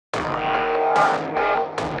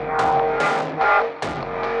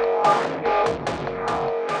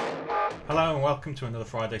Hello and welcome to another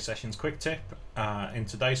Friday Sessions Quick Tip. In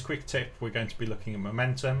today's Quick Tip we're going to be looking at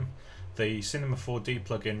Momentum, the Cinema 4D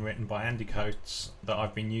plugin written by Andy Coates that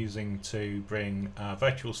I've been using to bring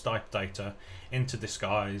virtual Stype data into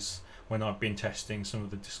Disguise when I've been testing some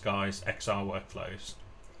of the Disguise XR workflows.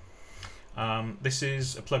 This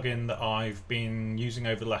is a plugin that I've been using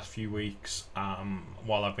over the last few weeks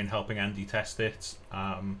while I've been helping Andy test it.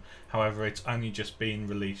 However, it's only just been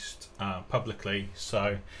released publicly,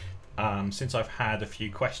 so since I've had a few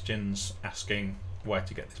questions asking where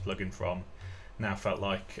to get this plugin from, now felt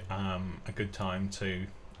like a good time to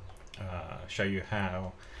show you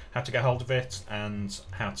how to get hold of it and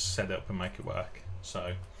how to set it up and make it work.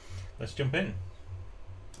 So let's jump in.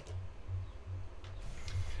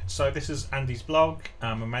 So this is Andy's blog.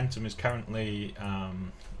 Momentum is currently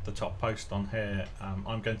the top post on here.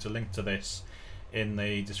 I'm going to link to this in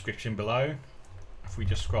the description below. If we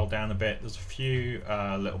just scroll down a bit, there's a few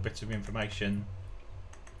little bits of information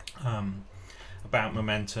about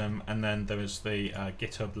Momentum, and then there is the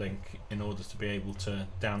GitHub link in order to be able to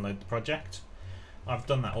download the project. I've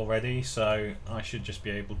done that already, so I should just be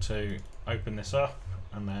able to open this up,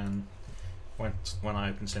 and then when I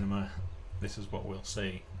open Cinema, this is what we'll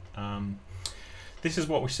see. This is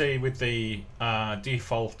what we see with the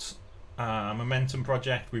default Momentum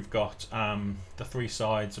project. We've got the three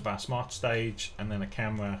sides of our smart stage and then a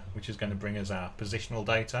camera which is going to bring us our positional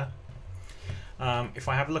data. If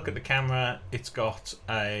I have a look at the camera, it's got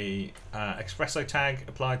a espresso tag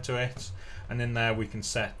applied to it, and in there we can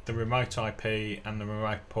set the remote IP and the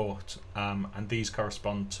remote port, and these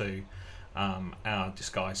correspond to our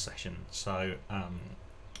Disguise session. So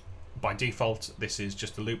by default this is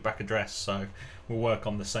just a loopback address, so we'll work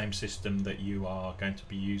on the same system that you are going to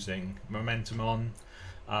be using Momentum on.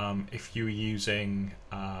 If you're using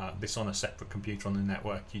this on a separate computer on the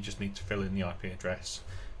network, you just need to fill in the IP address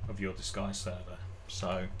of your Disguise server.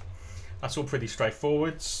 So that's all pretty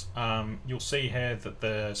straightforward. You'll see here that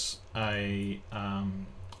there's a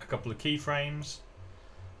couple of keyframes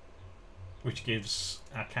which gives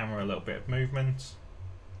our camera a little bit of movement,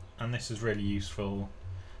 and this is really useful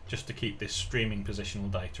just to keep this streaming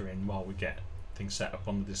positional data in while we get things set up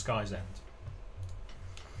on the Disguise end.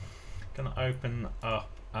 Gonna open up,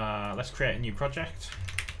 let's create a new project.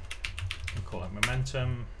 We'll call it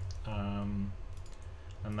Momentum, and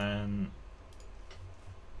then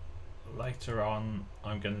later on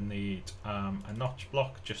I'm going to need a notch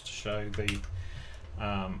block just to show the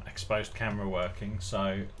exposed camera working.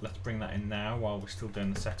 So let's bring that in now while we're still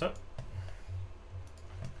doing the setup.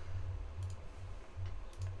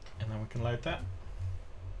 And then we can load that.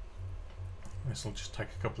 This will just take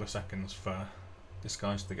a couple of seconds for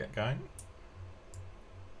Disguise to get going.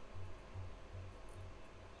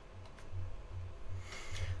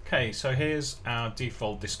 Okay, so here's our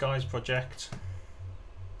default Disguise project.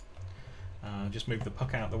 Just move the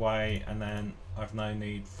puck out of the way, and then I've no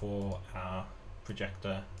need for our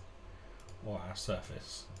projector or our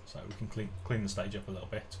surface, so we can clean the stage up a little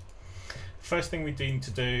bit. First thing we need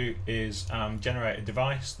to do is generate a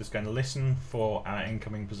device that's going to listen for our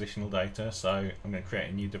incoming positional data. So I'm going to create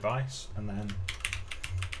a new device, and then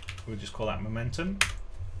we'll just call that Momentum.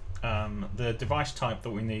 The device type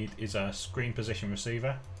that we need is a screen position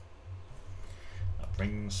receiver. That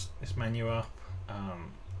brings this menu up.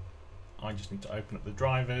 I just need to open up the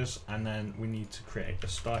drivers, and then we need to create a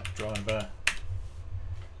Stype driver,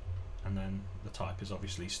 and then the type is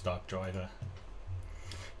obviously Stype driver.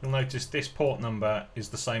 You'll notice this port number is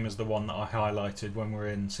the same as the one that I highlighted when we're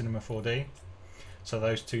in Cinema 4D, so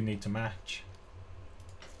those two need to match.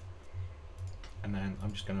 And then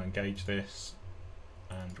I'm just going to engage this,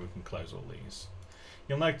 and we can close all these.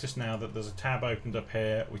 You'll notice now that there's a tab opened up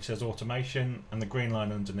here which says automation, and the green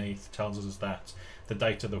line underneath tells us that the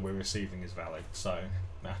data that we're receiving is valid, so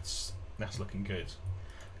that's looking good.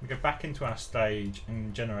 We go back into our stage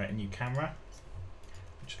and generate a new camera.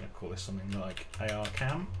 I'm just going to call this something like AR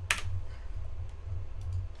cam,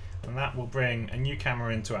 and that will bring a new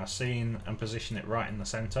camera into our scene and position it right in the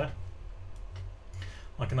center.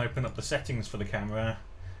 I can open up the settings for the camera,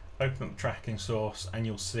 open up the tracking source, and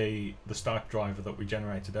you'll see the Stype driver that we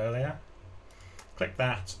generated earlier. Click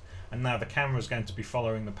that, and now the camera is going to be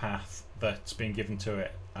following the path that's been given to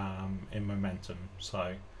it in Momentum.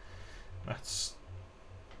 So that's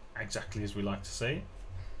exactly as we like to see.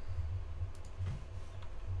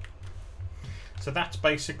 So that's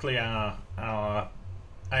basically our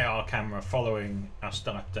AR camera following our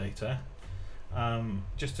Stype data.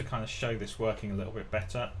 Just to kind of show this working a little bit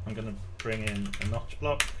better, I'm going to bring in a notch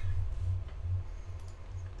block.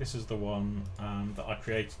 This is the one that I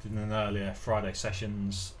created in an earlier Friday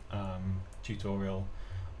Sessions tutorial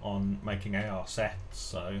on making AR sets,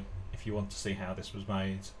 so if you want to see how this was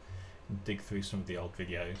made, dig through some of the old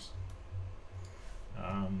videos.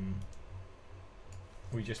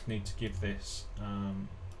 We just need to give this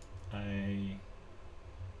a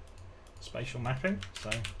spatial mapping, so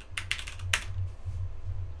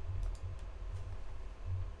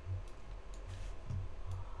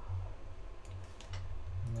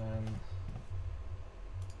and then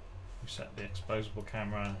we set the exposable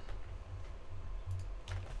camera.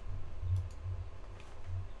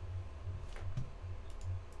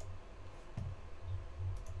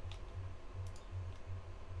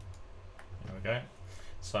 There we go.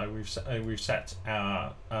 So we've set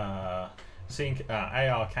our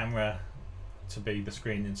AR camera to be the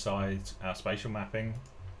screen inside our spatial mapping,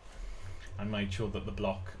 and made sure that the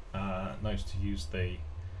block knows to use the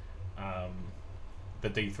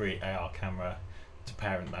D3 AR camera to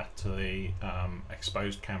parent that to the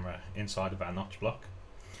exposed camera inside of our notch block.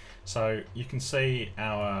 So you can see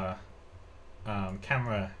our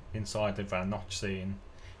camera inside of our notch scene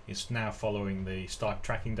is now following the Stype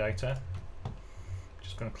tracking data.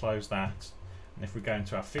 Just going to close that, and if we go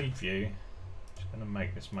into our feed view, just going to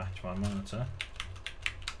make this match my monitor.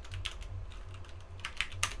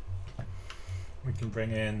 We can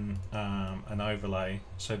bring in an overlay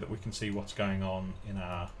so that we can see what's going on in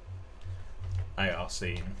our AR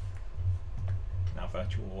scene, in our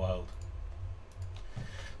virtual world.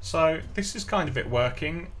 So this is kind of it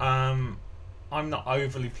working. I'm not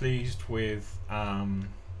overly pleased with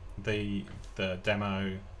the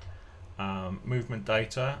demo movement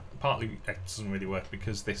data. Partly it doesn't really work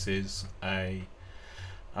because this is a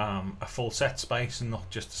full set space and not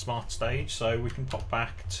just a smart stage. So we can pop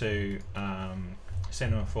back to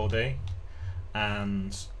Cinema 4D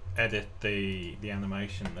and edit the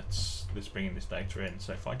animation that's bringing this data in.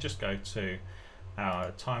 So if I just go to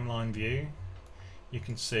our timeline view, you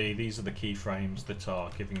can see these are the keyframes that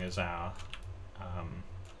are giving us our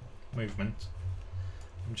movement.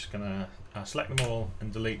 I'm just going to select them all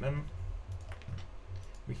and delete them.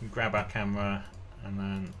 We can grab our camera, and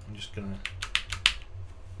then I'm just going to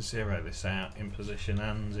zero this out in position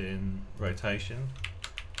and in rotation.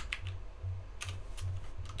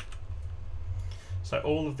 So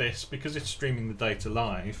all of this, because it's streaming the data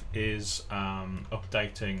live, is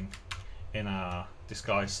updating in our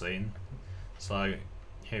disguise scene. So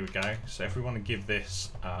here we go. So if we want to give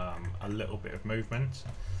this a little bit of movement,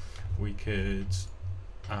 we could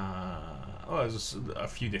there's a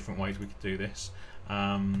few different ways we could do this.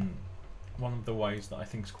 One of the ways that I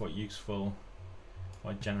think is quite useful, if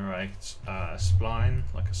I generate a spline,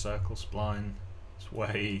 like a circle spline, it's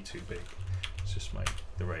way too big. Let's just make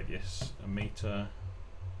the radius a meter,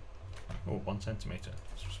 or 1 centimeter,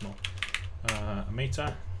 it's small. A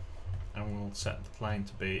meter, and we'll set the plane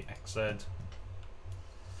to be XZ.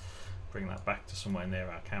 Bring that back to somewhere near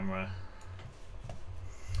our camera.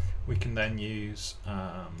 We can then use,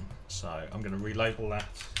 so I'm going to relabel that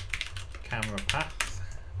camera path,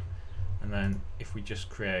 and then if we just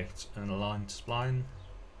create an aligned spline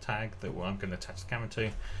tag that I'm going to attach the camera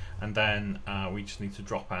to, and then we just need to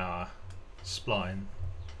drop our spline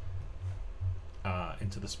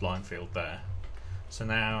into the spline field there. So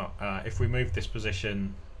now if we move this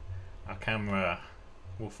position, our camera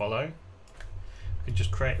will follow. I can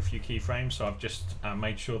just create a few keyframes, so I've just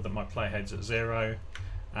made sure that my playhead's at 0,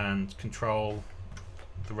 and control,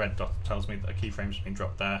 the red dot tells me that a keyframe's been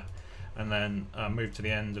dropped there, and then move to the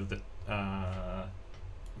end of the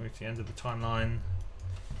timeline,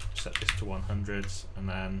 set this to 100, and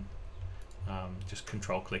then just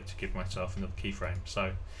control click to give myself another keyframe.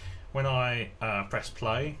 So when I press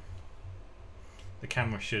play, the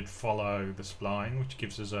camera should follow the spline, which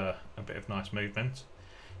gives us a bit of nice movement.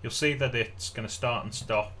 You'll see that it's going to start and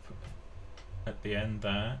stop at the end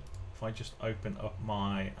there. If I just open up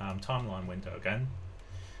my timeline window again,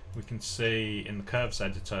 we can see in the curves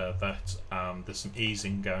editor that there's some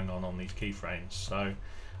easing going on these keyframes. So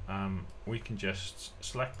we can just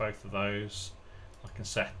select both of those. I can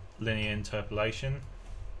set linear interpolation,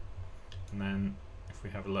 and then if we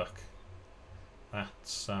have a look,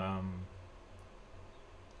 that's a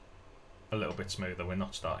little bit smoother. We're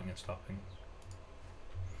not starting and stopping.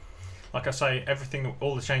 Like I say,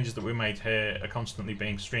 all the changes that we made here are constantly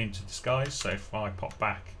being streamed to disguise. So if I pop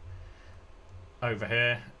back over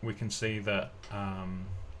here, we can see that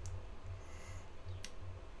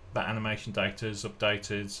that animation data is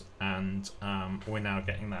updated, and we're now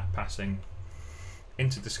getting that passing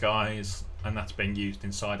into disguise, and that's being used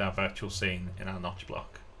inside our virtual scene in our notch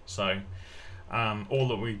block. So All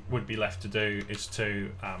that we would be left to do is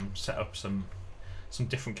to set up some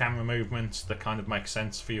different camera movements that kind of make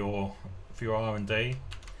sense for your R&D,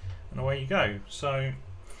 and away you go. So I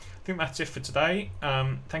think that's it for today.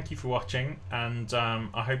 Thank you for watching, and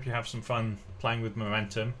I hope you have some fun playing with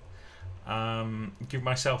Momentum. Give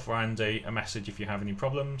myself or Andy a message if you have any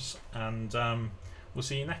problems, and we'll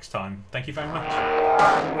see you next time. Thank you very much.